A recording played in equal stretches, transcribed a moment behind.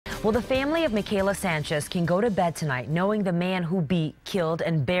Well, the family of Makayla Sanchez can go to bed tonight knowing the man who beat, killed,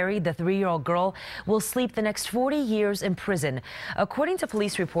 and buried the 3-year-old girl will sleep the next 40 years in prison. According to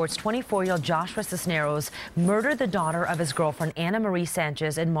police reports, 24-year-old Joshua Cisneros murdered the daughter of his girlfriend, Anna Marie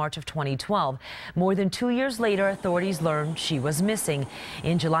Sanchez, in March of 2012. More than 2 years later, authorities learned she was missing.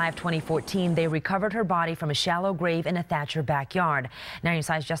 In July of 2014, they recovered her body from a shallow grave in a Thatcher backyard. 9 News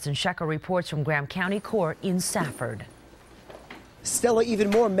 5's Justin Schecker reports from Graham County Court in Safford. Stella,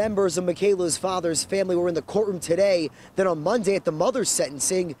 even more members of Makayla's father's family were in the courtroom today than on Monday at the mother's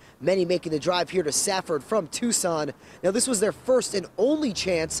sentencing, many making the drive here to Safford from Tucson. Now, this was their first and only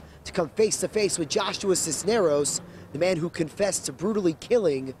chance to come face-to-face with Joshua Cisneros, the man who confessed to brutally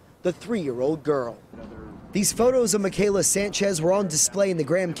killing the 3-year-old girl. These photos of Makayla Sanchez were on display in the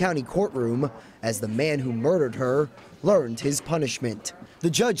Graham County courtroom as the man who murdered her learned his punishment. The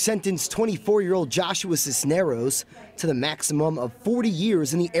judge sentenced 24-year-old Joshua Cisneros to the maximum of 40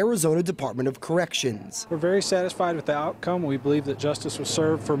 years in the Arizona Department of Corrections. We're very satisfied with the outcome. We believe that justice was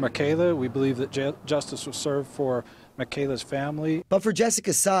served for Makayla. We believe that justice was served for Makayla's family. But for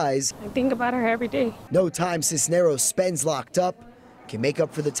Jessica Size, I think about her every day. No time Cisneros spends locked up can make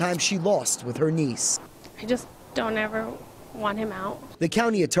up for the time she lost with her niece. I just don't ever want him out. The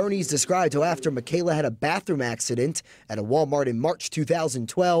county attorneys described how after Makayla had a bathroom accident at a Walmart in March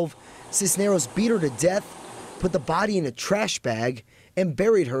 2012, Cisneros beat her to death, put the body in a trash bag, and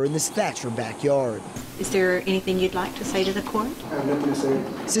buried her in this Thatcher backyard. Is there anything you'd like to say to the court? I have nothing to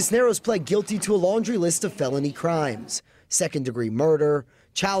say. Cisneros pled guilty to a laundry list of felony crimes: second-degree murder,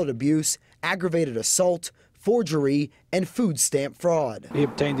 child abuse, aggravated assault, forgery, and food stamp fraud. He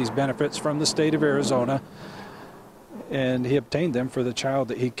obtained these benefits from the state of Arizona, and he obtained them for the child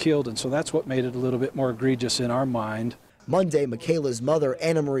that he killed, and so that's what made it a little bit more egregious in our mind. Monday, Makayla's mother,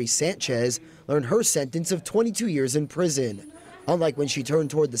 Anna Marie Sanchez, learned her sentence of 22 years in prison. Unlike when she turned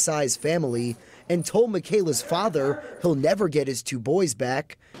toward the Size family and told Makayla's father he'll never get his 2 boys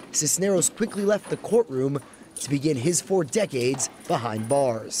back, Cisneros quickly left the courtroom to begin his 4 decades behind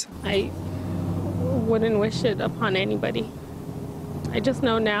bars. I wouldn't wish it upon anybody. I just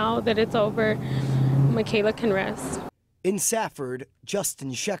know now that it's over. Makayla can rest. In Safford,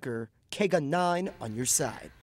 Justin Schecker, KGUN-9 on your side.